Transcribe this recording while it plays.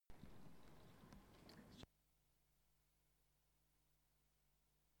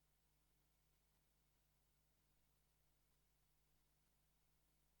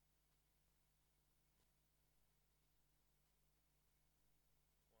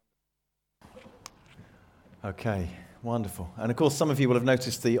Okay, wonderful. And of course, some of you will have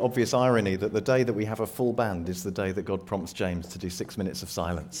noticed the obvious irony that the day that we have a full band is the day that God prompts James to do 6 minutes of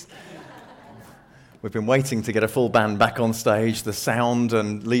silence. We've been waiting to get a full band back on stage, the sound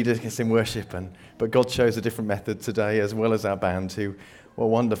and leading us in worship, but God chose a different method today, as well as our band, who were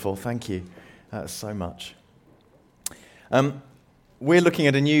wonderful. Thank you so much. We're looking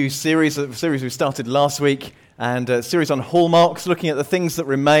at a new series we started last week, and a series on hallmarks, looking at the things that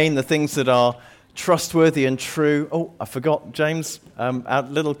remain, the things that are trustworthy and true. Oh, I forgot, James, our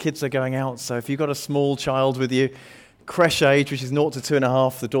little kids are going out, so if you've got a small child with you, creche age, which is 0 to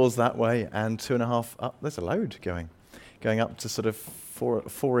 2.5, the door's that way, and 2.5 up, there's a load going up to sort of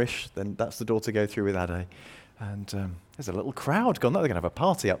four-ish, then that's the door to go through with Ade. And there's a little crowd gone. They're going to have a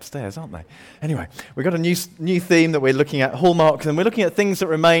party upstairs, aren't they? Anyway, we've got a new theme that we're looking at, hallmarks, and we're looking at things that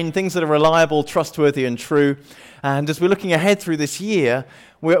remain, things that are reliable, trustworthy, and true. And as we're looking ahead through this year,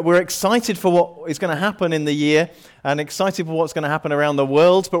 we're excited for what is going to happen in the year and excited for what's going to happen around the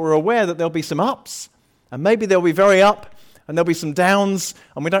world, but we're aware that there'll be some ups, and maybe they'll be very up, and there'll be some downs,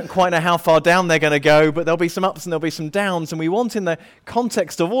 and we don't quite know how far down they're going to go, but there'll be some ups and there'll be some downs, and we want, in the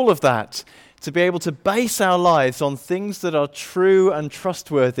context of all of that, to be able to base our lives on things that are true and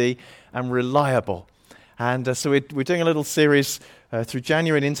trustworthy and reliable. And so we're doing a little series through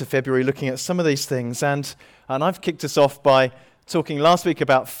January and into February looking at some of these things. And I've kicked us off by talking last week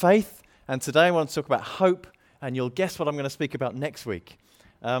about faith, and today I want to talk about hope, and you'll guess what I'm going to speak about next week,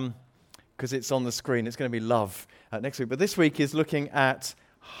 because it's on the screen. It's going to be love next week. But this week is looking at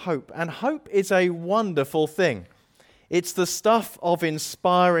hope, and hope is a wonderful thing. It's the stuff of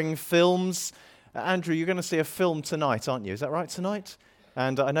inspiring films. Andrew, you're going to see a film tonight, aren't you? Is that right, tonight?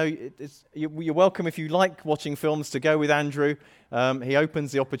 And I know you're welcome, if you like watching films, to go with Andrew. He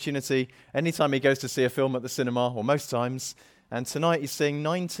opens the opportunity anytime he goes to see a film at the cinema, or most times. And tonight he's seeing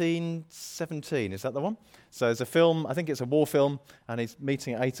 1917. Is that the one? So there's a film, I think it's a war film, and he's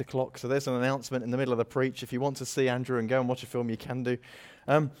meeting at 8 o'clock. So there's an announcement in the middle of the preach. If you want to see Andrew and go and watch a film, you can do.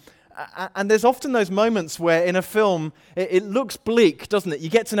 And there's often those moments where in a film, it looks bleak, doesn't it? You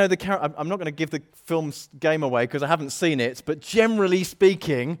get to know the character. I'm not going to give the film's game away because I haven't seen it, but generally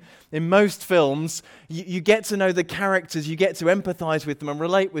speaking, in most films, you get to know the characters, you get to empathize with them and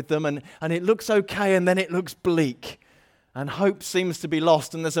relate with them, and it looks okay, and then it looks bleak. And hope seems to be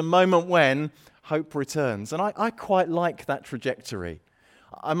lost, and there's a moment when hope returns. And I quite like that trajectory.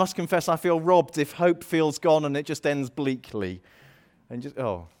 I must confess, I feel robbed if hope feels gone and it just ends bleakly. And just,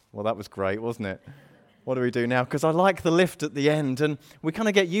 well, that was great, wasn't it? What do we do now? Because I like the lift at the end, and we kind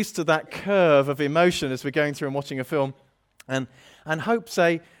of get used to that curve of emotion as we're going through and watching a film. And hope's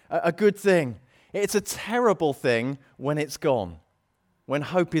a good thing. It's a terrible thing when it's gone, when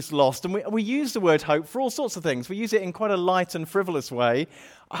hope is lost. And we use the word hope for all sorts of things. We use it in quite a light and frivolous way.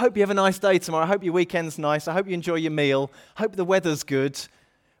 I hope you have a nice day tomorrow. I hope your weekend's nice. I hope you enjoy your meal. I hope the weather's good.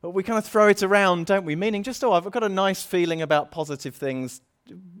 But we kind of throw it around, don't we? Meaning just, I've got a nice feeling about positive things.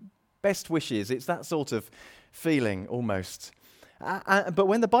 Best wishes. It's that sort of feeling almost. But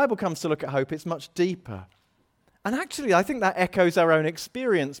when the Bible comes to look at hope, it's much deeper. And actually, I think that echoes our own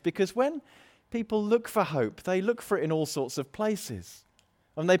experience, because when people look for hope, they look for it in all sorts of places.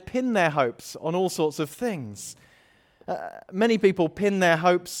 And they pin their hopes on all sorts of things. Many people pin their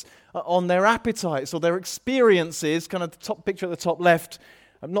hopes on their appetites or their experiences, kind of the top picture at the top left,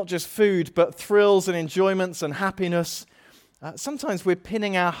 not just food, but thrills and enjoyments and happiness. Sometimes we're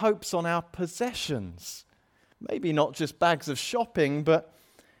pinning our hopes on our possessions. Maybe not just bags of shopping, but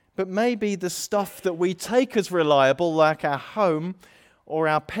maybe the stuff that we take as reliable, like our home or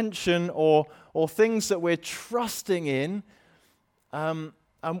our pension or things that we're trusting in. Judith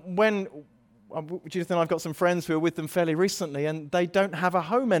and I've got some friends who are with them fairly recently, and they don't have a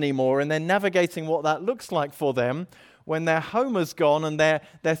home anymore, and they're navigating what that looks like for them when their home has gone and their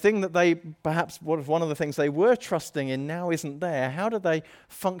thing that they, perhaps one of the things they were trusting in now isn't there. How do they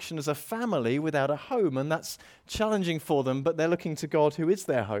function as a family without a home? And that's challenging for them, but they're looking to God, who is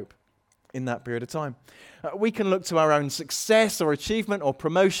their hope in that period of time. We can look to our own success or achievement or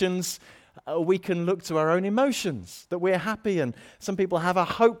promotions. We can look to our own emotions, that we're happy, and some people have a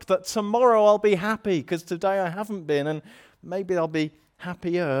hope that tomorrow I'll be happy because today I haven't been, and maybe I'll be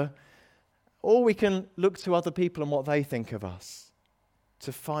happier. Or we can look to other people and what they think of us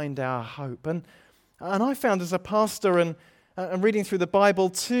to find our hope. And I found as a pastor and reading through the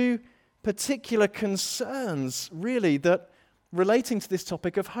Bible 2 particular concerns, really, that relating to this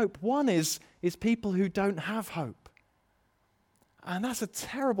topic of hope. One is people who don't have hope. And that's a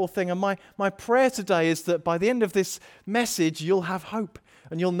terrible thing. And my prayer today is that by the end of this message, you'll have hope,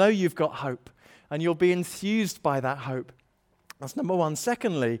 and you'll know you've got hope, and you'll be enthused by that hope. That's number one.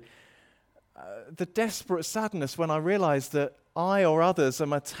 Secondly, the desperate sadness when I realize that I or others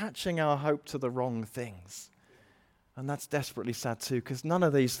am attaching our hope to the wrong things. And that's desperately sad too, because none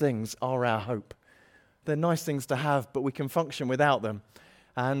of these things are our hope. They're nice things to have, but we can function without them.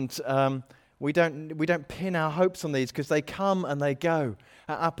 And we don't pin our hopes on these because they come and they go.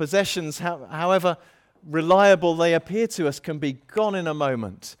 Our possessions, however reliable they appear to us, can be gone in a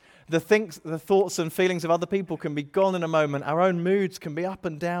moment. The thoughts and feelings of other people can be gone in a moment. Our own moods can be up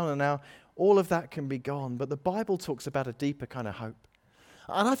and down, and all of that can be gone. But the Bible talks about a deeper kind of hope.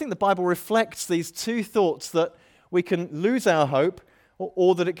 And I think the Bible reflects these two thoughts, that we can lose our hope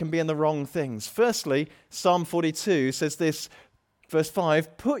or that it can be in the wrong things. Firstly, Psalm 42 says this, verse 5,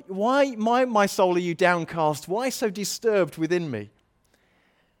 Why, my soul, are you downcast? Why so disturbed within me?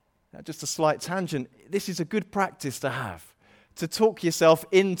 Now, just a slight tangent. This is a good practice to have, to talk yourself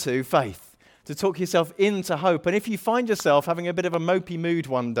into faith, to talk yourself into hope. And if you find yourself having a bit of a mopey mood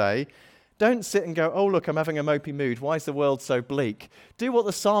one day, don't sit and go, oh, look, I'm having a mopey mood. Why is the world so bleak? Do what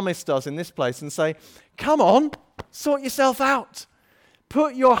the psalmist does in this place and say, come on, sort yourself out.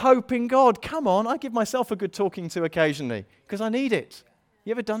 Put your hope in God. Come on, I give myself a good talking to occasionally because I need it.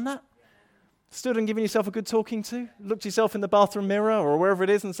 You ever done that? Stood and given yourself a good talking to? Looked yourself in the bathroom mirror or wherever it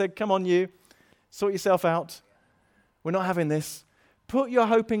is and said, come on you, sort yourself out. We're not having this. Put your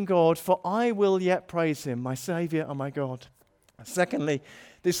hope in God, for I will yet praise him, my Saviour and my God. Secondly,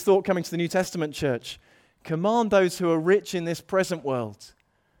 this thought coming to the New Testament church, command those who are rich in this present world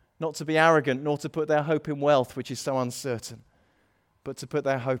not to be arrogant, nor to put their hope in wealth, which is so uncertain, but to put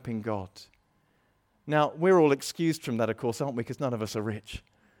their hope in God. Now, we're all excused from that, of course, aren't we? Because none of us are rich.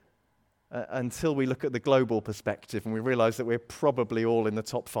 Until we look at the global perspective and we realize that we're probably all in the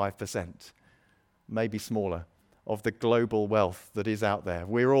top 5%, maybe smaller, of the global wealth that is out there.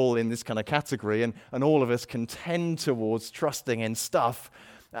 We're all in this kind of category, and all of us can tend towards trusting in stuff.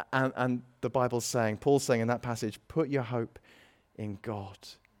 And the Bible's saying, Paul's saying in that passage, put your hope in God.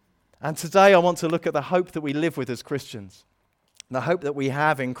 And today I want to look at the hope that we live with as Christians, the hope that we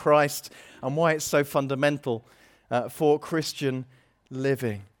have in Christ, and why it's so fundamental for Christian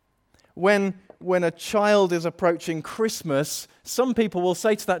living. When a child is approaching Christmas, some people will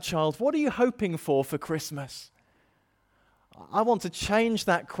say to that child, what are you hoping for Christmas? I want to change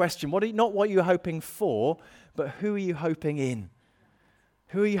that question. Not what you're hoping for, but who are you hoping in?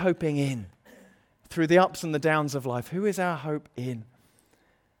 Who are you hoping in? Through the ups and the downs of life, who is our hope in?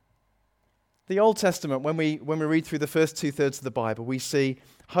 The Old Testament, when we read through the first 2/3 of the Bible, we see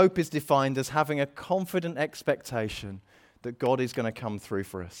hope is defined as having a confident expectation that God is going to come through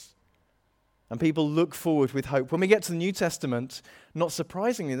for us. And people look forward with hope. When we get to the New Testament, not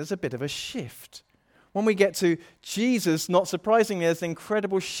surprisingly, there's a bit of a shift. When we get to Jesus, not surprisingly, there's an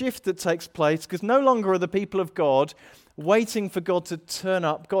incredible shift that takes place, because no longer are the people of God waiting for God to turn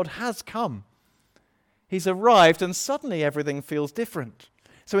up. God has come. He's arrived, and suddenly everything feels different.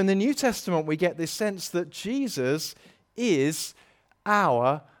 So in the New Testament, we get this sense that Jesus is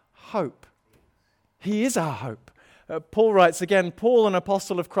our hope. He is our hope. Paul writes again, Paul, an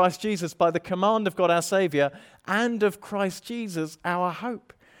apostle of Christ Jesus, by the command of God our Saviour, and of Christ Jesus, our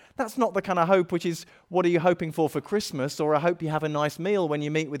hope. That's not the kind of hope which is, what are you hoping for Christmas? Or I hope you have a nice meal when you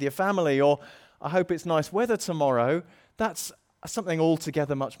meet with your family. Or I hope it's nice weather tomorrow. That's something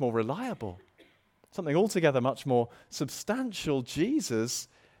altogether much more reliable. Something altogether much more substantial. Jesus,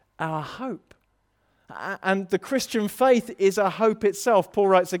 our hope. And the Christian faith is a hope itself. Paul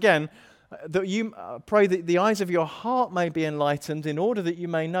writes again, that you pray that the eyes of your heart may be enlightened in order that you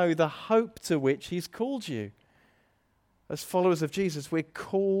may know the hope to which he's called you. As followers of Jesus, we're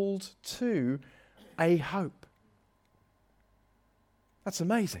called to a hope. That's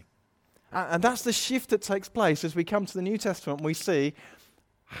amazing. And that's the shift that takes place as we come to the New Testament. We see,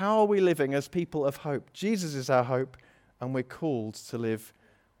 how are we living as people of hope? Jesus is our hope, and we're called to live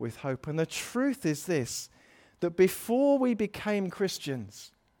with hope. And the truth is this, that before we became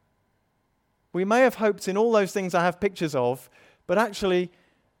Christians, we may have hoped in all those things I have pictures of, but actually,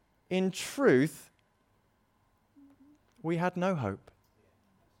 in truth, we had no hope.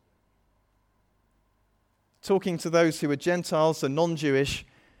 Talking to those who were Gentiles and non-Jewish,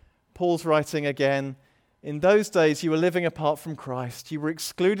 Paul's writing again, in those days you were living apart from Christ. You were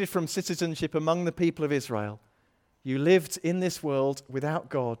excluded from citizenship among the people of Israel. You lived in this world without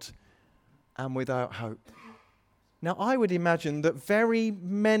God and without hope. Now, I would imagine that very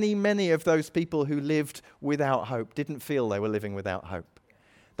many of those people who lived without hope didn't feel they were living without hope.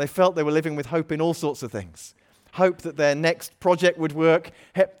 They felt they were living with hope in all sorts of things. Hope that their next project would work,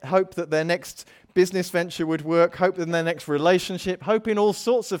 hope that their next business venture would work, hope in their next relationship, hope in all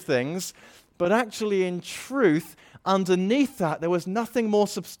sorts of things. but actually in truth, underneath that, there was nothing more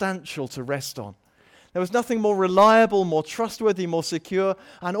substantial to rest on. There was nothing more reliable, more trustworthy, more secure,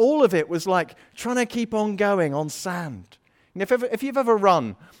 and all of it was like trying to keep on going on sand. And if you've ever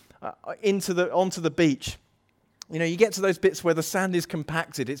run onto the beach, you get to those bits where the sand is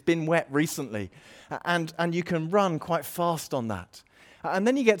compacted, it's been wet recently, and you can run quite fast on that. And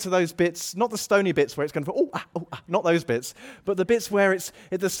then you get to those bits, not the stony bits where it's going to, not those bits, but the bits where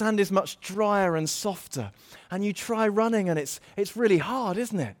the sand is much drier and softer. And you try running and it's really hard,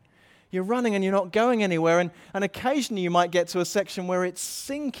 isn't it? You're running and you're not going anywhere, and occasionally you might get to a section where it's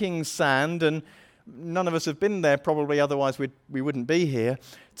sinking sand, and none of us have been there probably, otherwise we wouldn't be here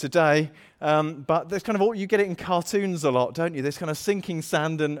today. But there's you get it in cartoons a lot, don't you? There's kind of sinking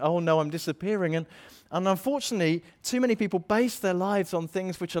sand and, oh no, I'm disappearing. And unfortunately, too many people base their lives on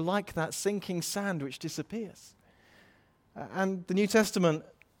things which are like that sinking sand which disappears. And the New Testament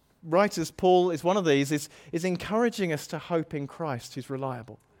writers, Paul is one of these, is encouraging us to hope in Christ who's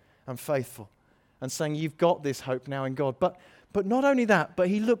reliable and faithful, and saying you've got this hope now in God. But not only that, but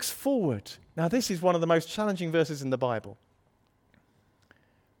he looks forward. Now this is one of the most challenging verses in the Bible.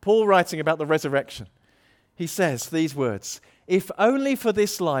 Paul, writing about the resurrection, he says these words, "If only for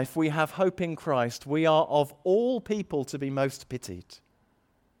this life we have hope in Christ, we are of all people to be most pitied."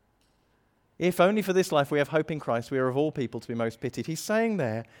 If only for this life we have hope in Christ, we are of all people to be most pitied. He's saying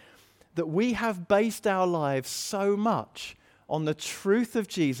there that we have based our lives so much on the truth of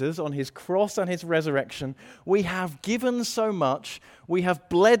Jesus, on his cross and his resurrection. We have given so much, we have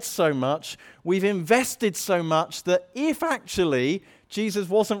bled so much, we've invested so much that if actually Jesus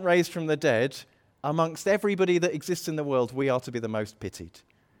wasn't raised from the dead, amongst everybody that exists in the world, we are to be the most pitied.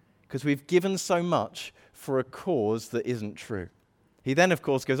 Because we've given so much for a cause that isn't true. He then, of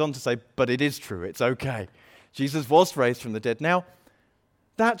course, goes on to say, but it is true, it's okay. Jesus was raised from the dead. Now,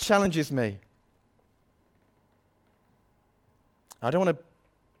 that challenges me. I don't want to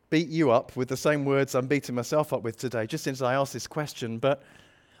beat you up with the same words I'm beating myself up with today, just since I asked this question, but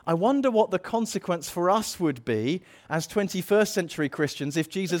I wonder what the consequence for us would be as 21st century Christians if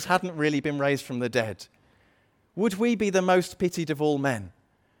Jesus hadn't really been raised from the dead. Would we be the most pitied of all men?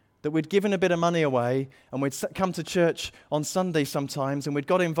 That we'd given a bit of money away and we'd come to church on Sunday sometimes and we'd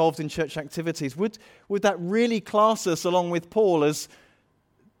got involved in church activities. Would that really class us along with Paul as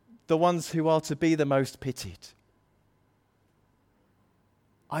the ones who are to be the most pitied?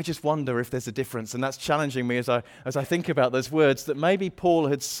 I just wonder if there's a difference, and that's challenging me as I think about those words, that maybe Paul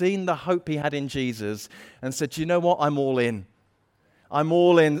had seen the hope he had in Jesus and said, you know what, I'm all in. I'm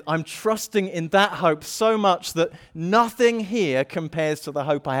all in. I'm trusting in that hope so much that nothing here compares to the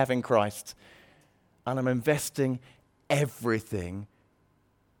hope I have in Christ. And I'm investing everything,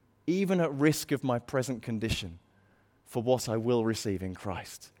 even at risk of my present condition, for what I will receive in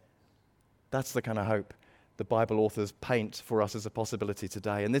Christ. That's the kind of hope the Bible authors paint for us as a possibility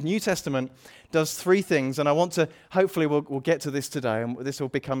today. And the New Testament does three things, and I want to, hopefully we'll get to this today, and this will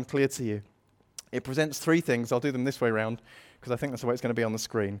become clear to you. It presents three things. I'll do them this way around, because I think that's the way it's going to be on the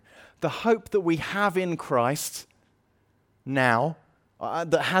screen. The hope that we have in Christ now,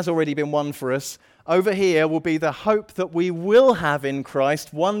 that has already been won for us. Over here will be the hope that we will have in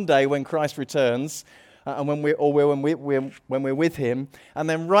Christ one day when Christ returns, and when we're with him. And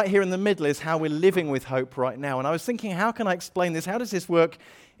then right here in the middle is how we're living with hope right now. And I was thinking, how can I explain this? How does this work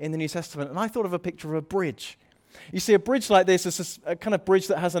in the New Testament? And I thought of a picture of a bridge. You see, a bridge like this is a kind of bridge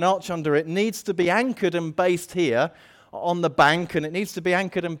that has an arch under it. Needs to be anchored and based here on the bank, and it needs to be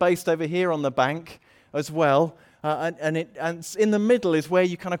anchored and based over here on the bank as well. And in the middle is where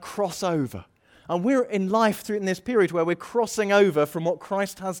you kind of cross over. And we're in life in this period where we're crossing over from what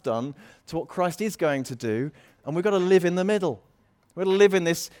Christ has done to what Christ is going to do, and we've got to live in the middle. We've got to live in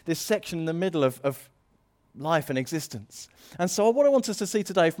this section in the middle of life and existence. And so what I want us to see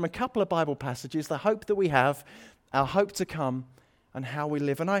today from a couple of Bible passages, the hope that we have, our hope to come, and how we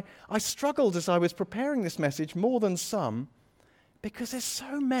live. And I struggled as I was preparing this message more than some, because there's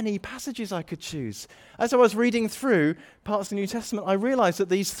so many passages I could choose. As I was reading through parts of the New Testament, I realized that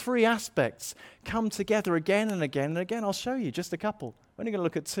these three aspects come together again and again and again. I'll show you just a couple. I'm only going to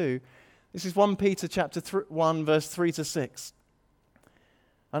look at two. This is 1 Peter chapter 1, verse 3 to 6.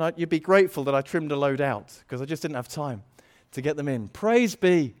 And you'd be grateful that I trimmed a load out, because I just didn't have time to get them in. Praise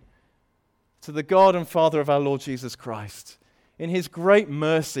be to the God and Father of our Lord Jesus Christ. In his great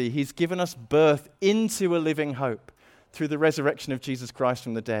mercy, he's given us birth into a living hope through the resurrection of Jesus Christ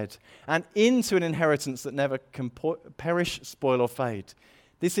from the dead, and into an inheritance that never can perish, spoil, or fade.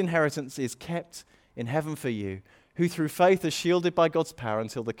 This inheritance is kept in heaven for you, who through faith are shielded by God's power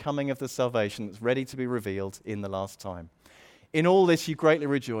until the coming of the salvation that's ready to be revealed in the last time. In all this you greatly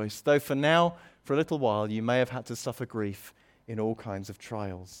rejoice, though for now, for a little while, you may have had to suffer grief in all kinds of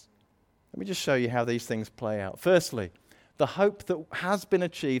trials. Let me just show you how these things play out. Firstly, the hope that has been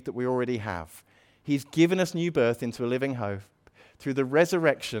achieved that we already have. He's given us new birth into a living hope through the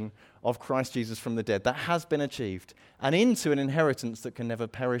resurrection of Christ Jesus from the dead. That has been achieved. And into an inheritance that can never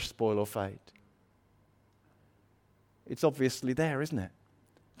perish, spoil, or fade. It's obviously there, isn't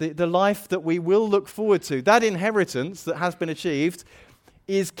it? The life that we will look forward to, that inheritance that has been achieved,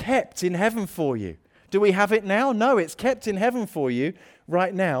 is kept in heaven for you. Do we have it now? No, it's kept in heaven for you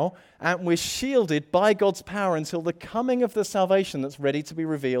right now, and we're shielded by God's power until the coming of the salvation that's ready to be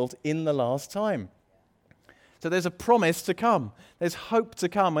revealed in the last time. So there's a promise to come. There's hope to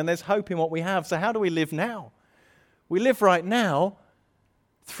come, and there's hope in what we have. So how do we live now? We live right now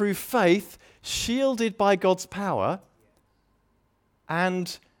through faith, shielded by God's power,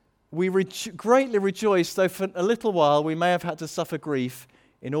 and we greatly rejoice, though for a little while we may have had to suffer grief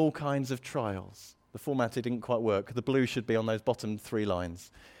in all kinds of trials. The formatting didn't quite work. The blue should be on those bottom 3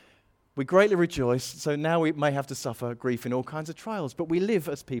 lines. We greatly rejoice, so now we may have to suffer grief in all kinds of trials, but we live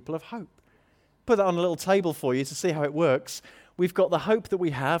as people of hope. Put that on a little table for you to see how it works. We've got the hope that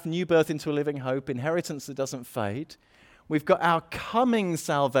we have, new birth into a living hope, inheritance that doesn't fade. We've got our coming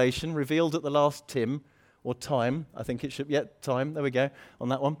salvation revealed at the last time, I think it should be, time, there we go, on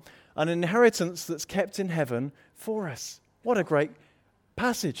that one. An inheritance that's kept in heaven for us. What a great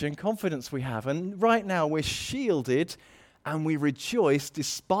passage and confidence we have. And right now we're shielded and we rejoice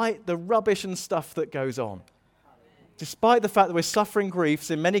despite the rubbish and stuff that goes on. Despite the fact that we're suffering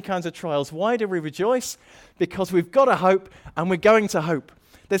griefs in many kinds of trials, why do we rejoice? Because we've got a hope and we're going to hope.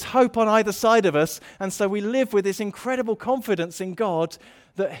 There's hope on either side of us, and so we live with this incredible confidence in God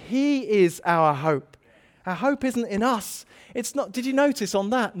that He is our hope. Our hope isn't in us. It's not. Did you notice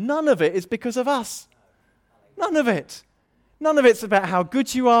on that? None of it is because of us. None of it. None of it's about how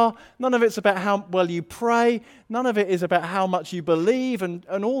good you are. None of it's about how well you pray. None of it is about how much you believe and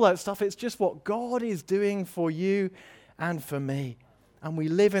all that stuff. It's just what God is doing for you and for me. And we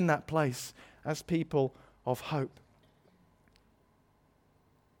live in that place as people of hope.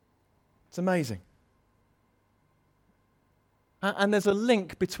 It's amazing. And there's a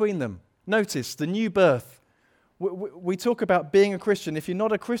link between them. Notice the new birth. We talk about being a Christian. If you're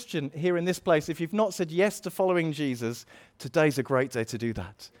not a Christian here in this place, if you've not said yes to following Jesus, today's a great day to do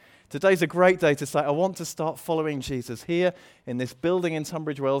that. Today's a great day to say, I want to start following Jesus here in this building in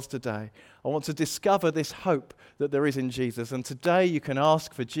Tunbridge Wells today. I want to discover this hope that there is in Jesus. And today you can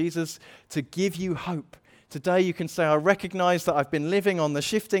ask for Jesus to give you hope. Today you can say, I recognize that I've been living on the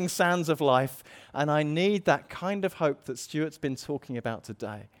shifting sands of life, and I need that kind of hope that Stuart's been talking about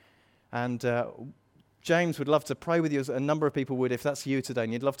today. And James would love to pray with you, as a number of people would if that's you today,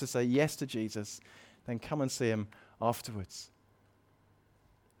 and you'd love to say yes to Jesus, then come and see him afterwards.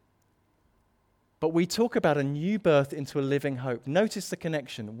 But we talk about a new birth into a living hope. Notice the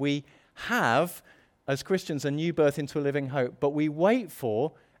connection. We have, as Christians, a new birth into a living hope, but we wait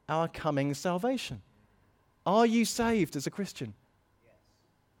for our coming salvation. Are you saved as a Christian?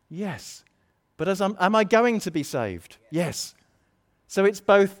 Yes. But am I going to be saved? Yes. So it's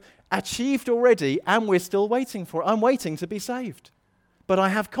both achieved already and we're still waiting for it. I'm waiting to be saved. But I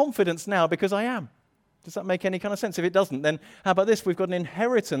have confidence now because I am. Does that make any kind of sense? If it doesn't, then how about this? We've got an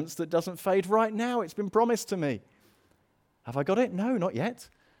inheritance that doesn't fade right now. It's been promised to me. Have I got it? No, not yet.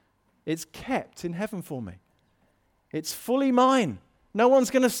 It's kept in heaven for me. It's fully mine. No one's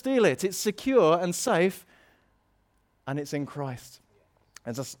going to steal it. It's secure and safe, and it's in Christ.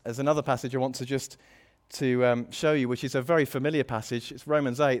 As another passage I want to just show you, which is a very familiar passage. It's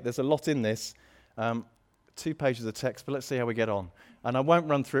Romans 8. There's a lot in this. 2 pages of text, but let's see how we get on. And I won't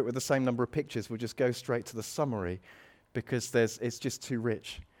run through it with the same number of pictures. We'll just go straight to the summary because it's just too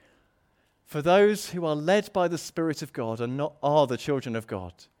rich. For those who are led by the Spirit of God are the children of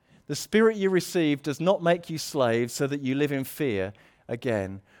God. The Spirit you receive does not make you slaves so that you live in fear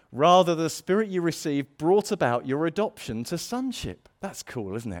again. Rather, the Spirit you received brought about your adoption to sonship. That's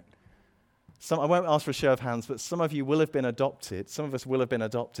cool, isn't it? I won't ask for a show of hands, but some of you will have been adopted. Some of us will have been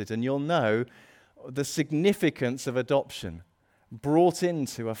adopted, and you'll know the significance of adoption, brought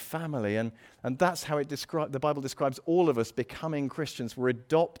into a family. And that's how the Bible describes all of us becoming Christians. We're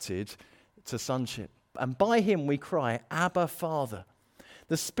adopted to sonship. And by him we cry, Abba, Father.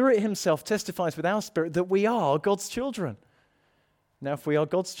 The Spirit himself testifies with our spirit that we are God's children. Now, if we are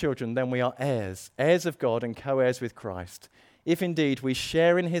God's children, then we are heirs, heirs of God and co-heirs with Christ, if indeed we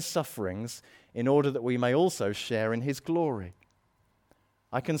share in his sufferings, in order that we may also share in his glory.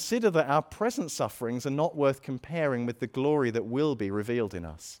 I consider that our present sufferings are not worth comparing with the glory that will be revealed in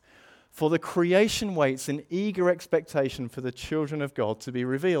us. For the creation waits in eager expectation for the children of God to be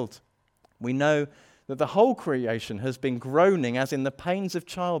revealed. We know that the whole creation has been groaning as in the pains of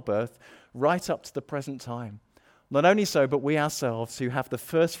childbirth right up to the present time. Not only so, but we ourselves who have the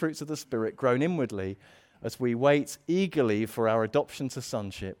first fruits of the Spirit groan inwardly as we wait eagerly for our adoption to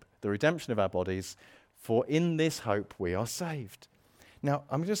sonship, the redemption of our bodies, for in this hope we are saved. Now,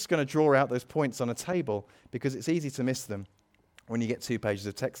 I'm just going to draw out those points on a table because it's easy to miss them when you get 2 pages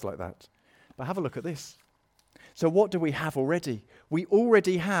of text like that. But have a look at this. So what do we have already? We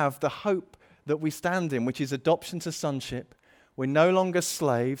already have the hope that we stand in, which is adoption to sonship. We're no longer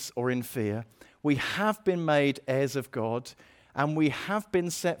slaves or in fear. We have been made heirs of God, and we have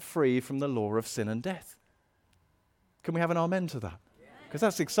been set free from the law of sin and death. Can we have an amen to that? Because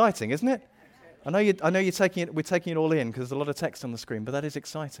that's exciting, isn't it? I know you're taking it. We're taking it all in because there's a lot of text on the screen, but that is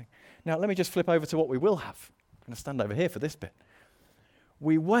exciting. Now, let me just flip over to what we will have. I'm going to stand over here for this bit.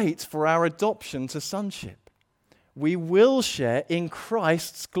 We wait for our adoption to sonship. We will share in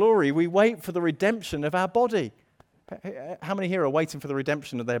Christ's glory. We wait for the redemption of our body. How many here are waiting for the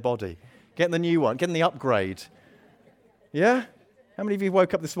redemption of their body? Getting the new one, getting the upgrade. Yeah? How many of you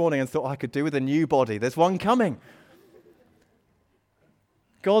woke up this morning and thought, I could do with a new body? There's one coming.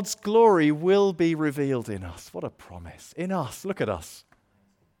 God's glory will be revealed in us. What a promise. In us. Look at us.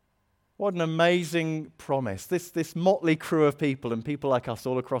 What an amazing promise. This motley crew of people and people like us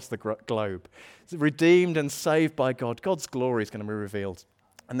all across the globe, redeemed and saved by God. God's glory is going to be revealed.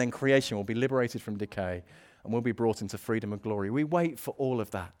 And then creation will be liberated from decay and will be brought into freedom and glory. We wait for all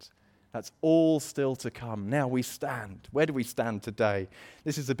of that. That's all still to come. Now we stand. Where do we stand today?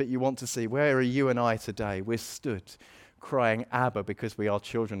 This is the bit you want to see. Where are you and I today? We're stood crying, Abba, because we are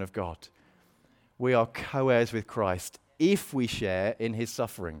children of God. We are co-heirs with Christ if we share in his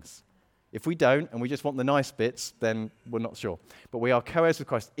sufferings. If we don't, and we just want the nice bits, then we're not sure. But we are co-heirs with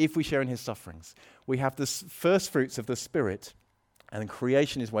Christ if we share in his sufferings. We have the first fruits of the Spirit, and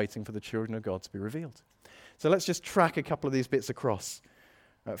creation is waiting for the children of God to be revealed. So let's just track a couple of these bits across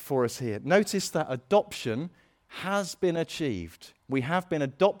for us here. Notice that adoption has been achieved. We have been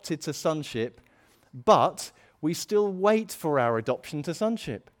adopted to sonship, but we still wait for our adoption to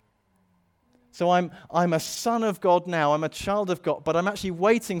sonship. So I'm a son of God now, I'm a child of God, but I'm actually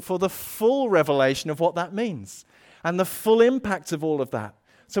waiting for the full revelation of what that means and the full impact of all of that.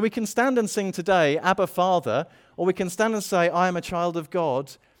 So we can stand and sing today, Abba Father, or we can stand and say, I am a child of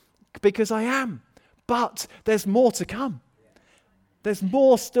God, because I am. But there's more to come. There's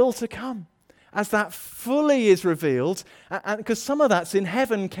more still to come. As that fully is revealed, and because some of that's in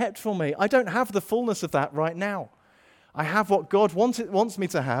heaven kept for me. I don't have the fullness of that right now. I have what God wants me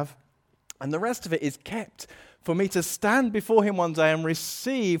to have, and the rest of it is kept for me to stand before him one day and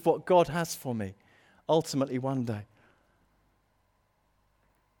receive what God has for me, ultimately one day.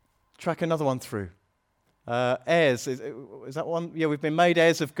 Track another one through. Heirs, is that one? Yeah, we've been made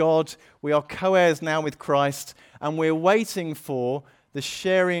heirs of God. We are co-heirs now with Christ, and we're waiting for the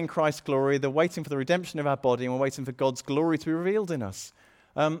sharing in Christ's glory, the waiting for the redemption of our body, and we're waiting for God's glory to be revealed in us.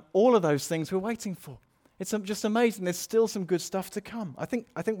 All of those things we're waiting for. It's just amazing. There's still some good stuff to come. I think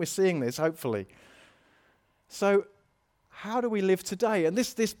we're seeing this, hopefully. So how do we live today? And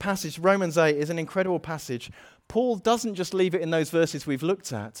this passage, Romans 8, is an incredible passage. Paul doesn't just leave it in those verses we've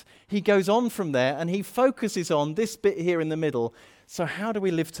looked at. He goes on from there, and he focuses on this bit here in the middle. So how do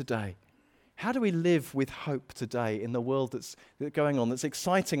we live today? How do we live with hope today in the world that's going on, that's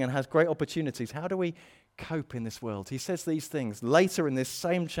exciting and has great opportunities? How do we cope in this world? He says these things later in this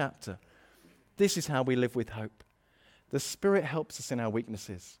same chapter. This is how we live with hope. The Spirit helps us in our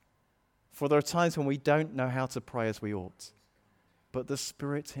weaknesses. For there are times when we don't know how to pray as we ought. But the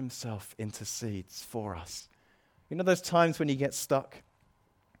Spirit himself intercedes for us. You know those times when you get stuck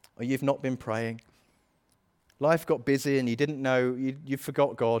or you've not been praying? Life got busy and you didn't know, you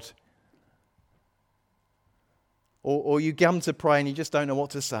forgot God. Or you come to pray and you just don't know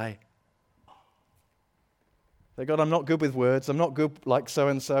what to say. Say, God, I'm not good with words. I'm not good like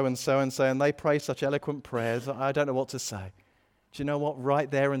so-and-so and so-and-so, and they pray such eloquent prayers. I don't know what to say. Do you know what?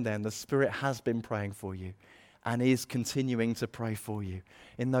 Right there and then, the Spirit has been praying for you and is continuing to pray for you.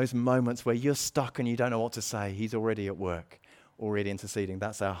 In those moments where you're stuck and you don't know what to say, he's already at work, already interceding.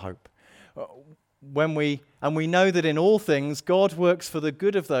 That's our hope. We know that in all things, God works for the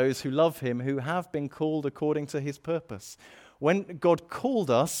good of those who love him, who have been called according to his purpose. When God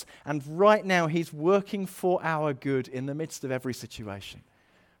called us, and right now he's working for our good in the midst of every situation.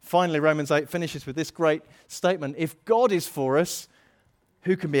 Finally, Romans 8 finishes with this great statement. If God is for us,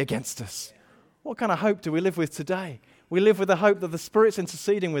 who can be against us? What kind of hope do we live with today? We live with the hope that the Spirit's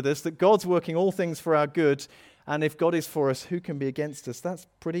interceding with us, that God's working all things for our good, And if God is for us, who can be against us? That's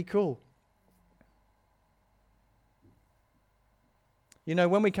pretty cool. You know,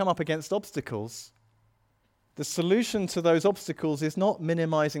 when we come up against obstacles, the solution to those obstacles is not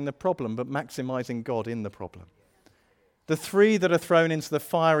minimizing the problem, but maximizing God in the problem. The three that are thrown into the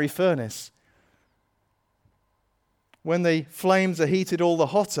fiery furnace, when the flames are heated all the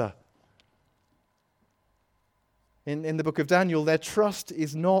hotter, in the book of Daniel, their trust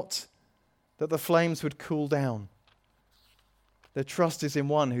is not that the flames would cool down. Their trust is in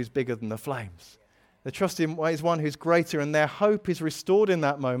one who's bigger than the flames. Their trust is one who's greater, and their hope is restored in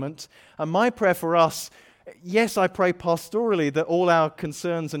that moment. And my prayer for us, yes, I pray pastorally that all our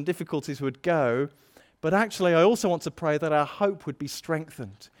concerns and difficulties would go, but actually I also want to pray that our hope would be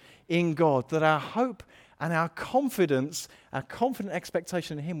strengthened in God, that our hope and our confident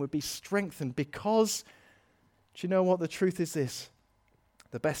expectation in Him would be strengthened, because, do you know what? The truth is this: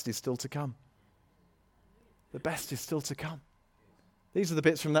 the best is still to come. The best is still to come. These are the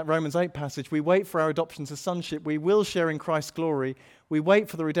bits from that Romans 8 passage. We wait for our adoption to sonship. We will share in Christ's glory. We wait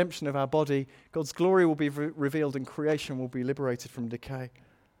for the redemption of our body. God's glory will be revealed and creation will be liberated from decay.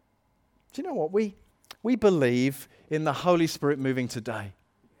 Do you know what? We believe in the Holy Spirit moving today.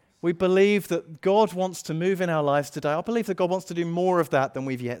 We believe that God wants to move in our lives today. I believe that God wants to do more of that than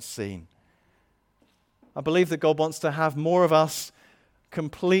we've yet seen. I believe that God wants to have more of us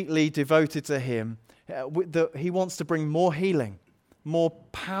completely devoted to Him. That He wants to bring more healing, more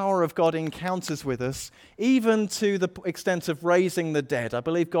power of God encounters with us, even to the extent of raising the dead. I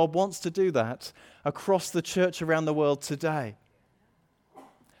believe God wants to do that across the church around the world today.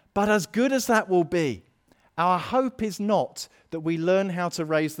 But as good as that will be, our hope is not that we learn how to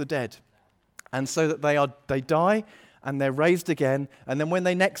raise the dead, and so that they die and they're raised again, and then when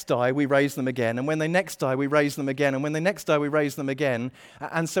they next die, we raise them again, and when they next die, we raise them again, and when they next die, we raise them again.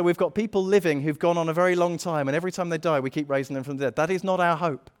 And so we've got people living who've gone on a very long time, and every time they die, we keep raising them from the dead. That is not our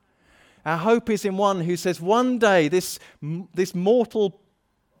hope. Our hope is in one who says, one day this mortal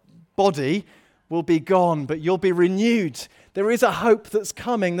body will be gone, but you'll be renewed. There is a hope that's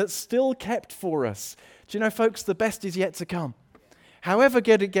coming that's still kept for us. Do you know, folks, the best is yet to come. However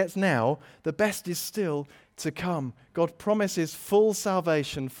good it gets now, the best is still to come. God promises full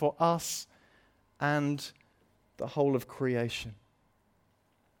salvation for us and the whole of creation.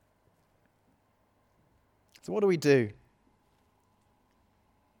 So what do we do?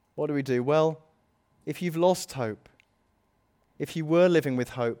 What do we do? Well, if you've lost hope, if you were living with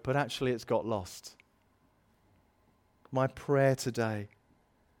hope, but actually it's got lost, my prayer today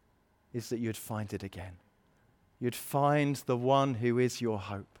is that you'd find it again. You'd find the one who is your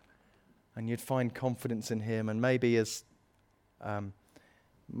hope, and you'd find confidence in Him. And maybe there's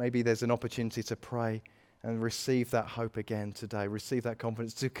an opportunity to pray and receive that hope again today, receive that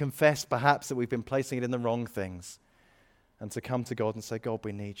confidence, to confess perhaps that we've been placing it in the wrong things, and to come to God and say, God,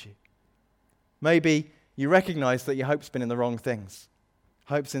 we need you. Maybe you recognize that your hope's been in the wrong things.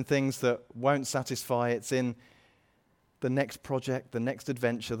 Hope's in things that won't satisfy. It's in the next project, the next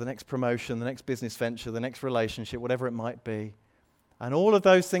adventure, the next promotion, the next business venture, the next relationship, whatever it might be. And all of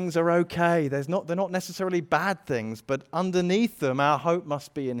those things are okay. They're not necessarily bad things, but underneath them, our hope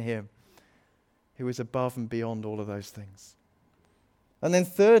must be in Him, who is above and beyond all of those things. And then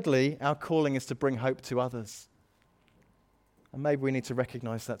thirdly, our calling is to bring hope to others. And maybe we need to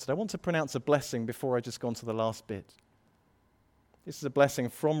recognize that today. I want to pronounce a blessing before I just go on to the last bit. This is a blessing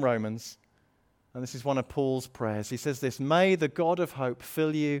from Romans, and this is one of Paul's prayers. He says this: "May the God of hope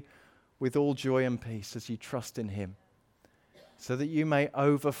fill you with all joy and peace as you trust in Him, so that you may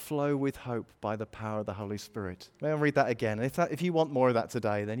overflow with hope by the power of the Holy Spirit." May I read that again? And if you want more of that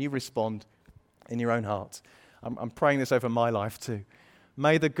today, then you respond in your own heart. I'm praying this over my life too.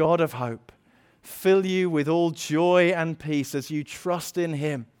 May the God of hope fill you with all joy and peace as you trust in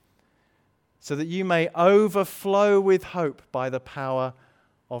Him, so that you may overflow with hope by the power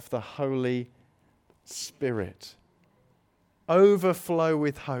of the Holy Spirit. Overflow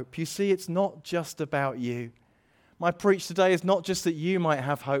with hope. You see, it's not just about you. My preach today is not just that you might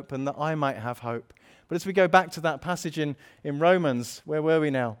have hope and that I might have hope. But as we go back to that passage in Romans, where were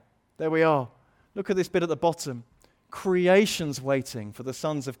we now? There we are. Look at this bit at the bottom. Creation's waiting for the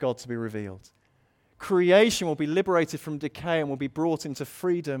sons of God to be revealed. Creation will be liberated from decay and will be brought into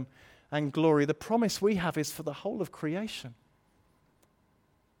freedom and glory. The promise we have is for the whole of creation.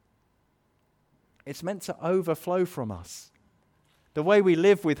 It's meant to overflow from us. The way we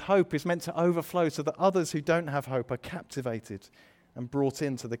live with hope is meant to overflow so that others who don't have hope are captivated and brought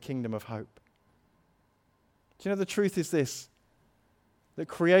into the kingdom of hope. Do you know, the truth is this, that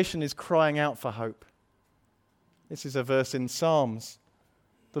creation is crying out for hope. This is a verse in Psalms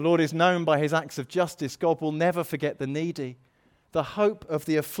The Lord is known by his acts of justice. God will never forget the needy. The hope of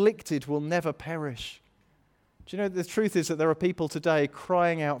the afflicted will never perish. Do you know, the truth is that there are people today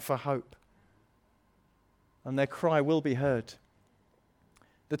crying out for hope, and their cry will be heard.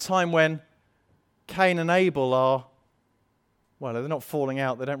 The time when Cain and Abel are, well, they're not falling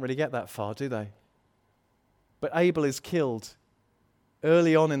out. They don't really get that far, do they? But Abel is killed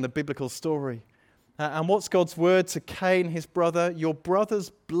early on in the biblical story. And what's God's word to Cain, his brother? Your brother's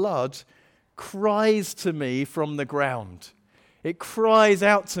blood cries to me from the ground. It cries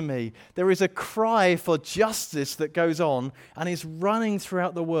out to me. There is a cry for justice that goes on and is running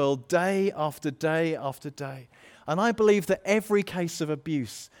throughout the world day after day after day. And I believe that every case of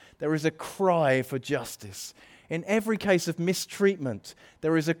abuse, there is a cry for justice. In every case of mistreatment,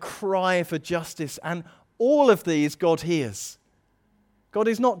 there is a cry for justice. And all of these God hears. God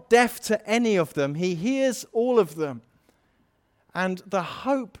is not deaf to any of them. He hears all of them. And the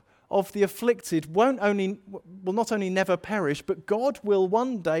hope of the afflicted will not only never perish, but God will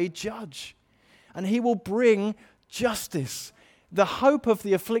one day judge. And he will bring justice. The hope of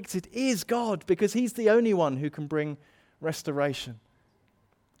the afflicted is God, because he's the only one who can bring restoration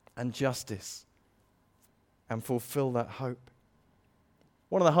and justice and fulfill that hope.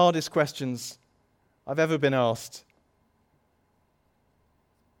 One of the hardest questions I've ever been asked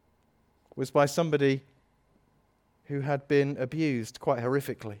was by somebody who had been abused quite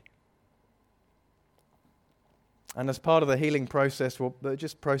horrifically. And as part of the healing process, well, they're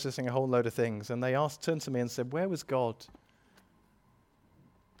just processing a whole load of things. And they turned to me and said, where was God?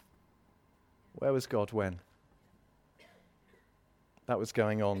 Where was God when? That was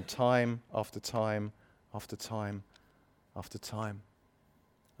going on time after time after time after time.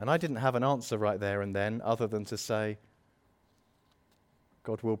 And I didn't have an answer right there and then other than to say,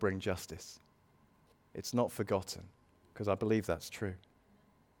 God will bring justice. It's not forgotten, because I believe that's true.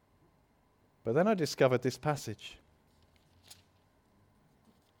 But then I discovered this passage.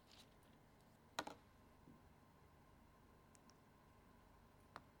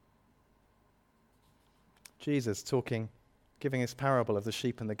 Jesus talking, giving his parable of the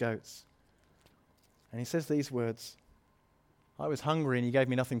sheep and the goats. And he says these words, I was hungry and you gave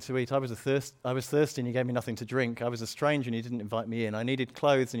me nothing to eat. I was thirsty and you gave me nothing to drink. I was a stranger and you didn't invite me in. I needed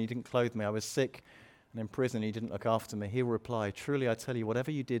clothes and you didn't clothe me. I was sick and in prison and you didn't look after me. He will reply, truly I tell you, whatever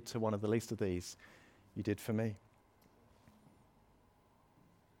you did to one of the least of these, you did for me.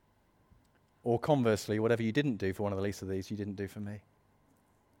 Or conversely, whatever you didn't do for one of the least of these, you didn't do for me.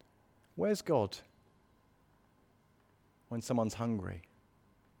 Where's God when someone's hungry?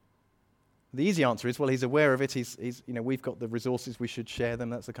 The easy answer is, well, he's aware of it. We've got the resources, we should share them.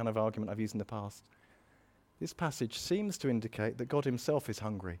 That's the kind of argument I've used in the past. This passage seems to indicate that God himself is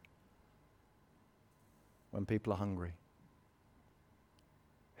hungry when people are hungry.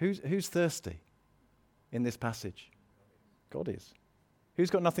 Who's thirsty in this passage? God is. Who's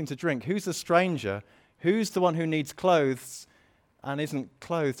got nothing to drink? Who's the stranger? Who's the one who needs clothes and isn't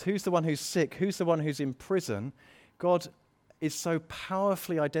clothed? Who's the one who's sick? Who's the one who's in prison? God is so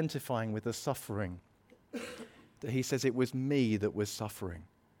powerfully identifying with the suffering that he says it was me that was suffering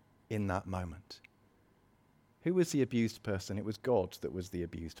in that moment. Who was the abused person? It was God that was the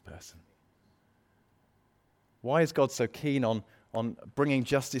abused person. Why is God so keen on bringing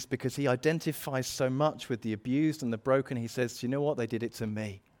justice? Because he identifies so much with the abused and the broken. He says, you know what? They did it to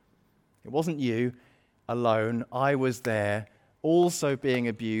me. It wasn't you alone. I was there also being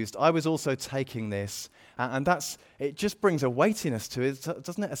abused. I was also taking this. And it just brings a weightiness to it,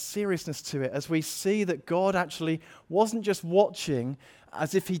 doesn't it? A seriousness to it, as we see that God actually wasn't just watching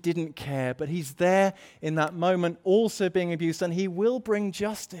as if he didn't care, but he's there in that moment also being abused, and he will bring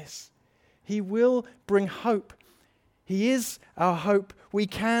justice. He will bring hope. He is our hope. We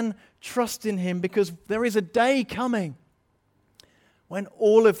can trust in him because there is a day coming when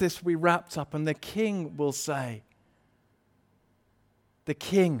all of this will be wrapped up and the King will say,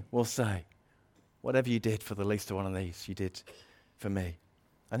 whatever you did for the least of one of these, you did for me.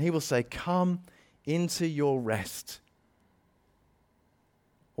 And he will say, come into your rest.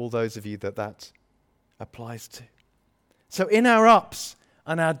 All those of you that applies to. So in our ups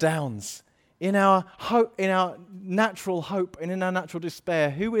and our downs, in our hope, in our natural hope and in our natural despair,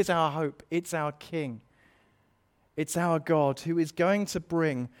 who is our hope? It's our King. It's our God who is going to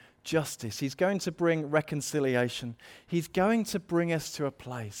bring justice. He's going to bring reconciliation. He's going to bring us to a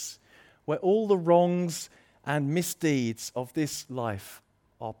place where all the wrongs and misdeeds of this life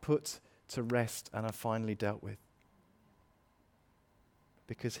are put to rest and are finally dealt with.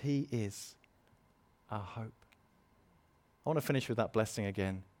 Because he is our hope. I want to finish with that blessing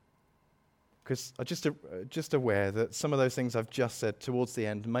again. because I'm just aware that some of those things I've just said towards the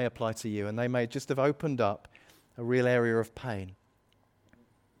end may apply to you, and they may just have opened up a real area of pain.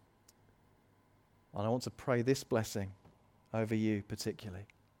 And I want to pray this blessing over you particularly.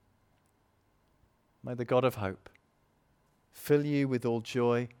 May the God of hope fill you with all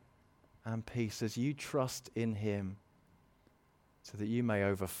joy and peace as you trust in him, so that you may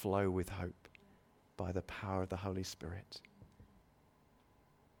overflow with hope by the power of the Holy Spirit.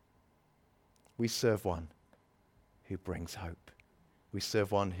 We serve one who brings hope. We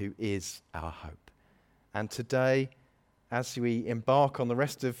serve one who is our hope. And today, as we embark on the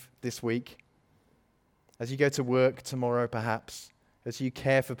rest of this week, as you go to work tomorrow perhaps, as you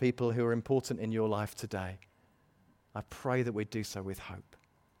care for people who are important in your life today, I pray that we do so with hope,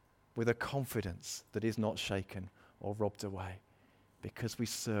 with a confidence that is not shaken or robbed away, because we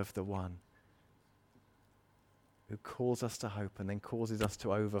serve the one who calls us to hope and then causes us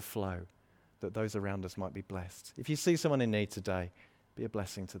to overflow, that those around us might be blessed. If you see someone in need today, be a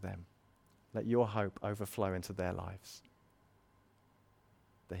blessing to them. Let your hope overflow into their lives,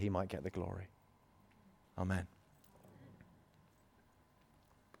 that he might get the glory. Amen.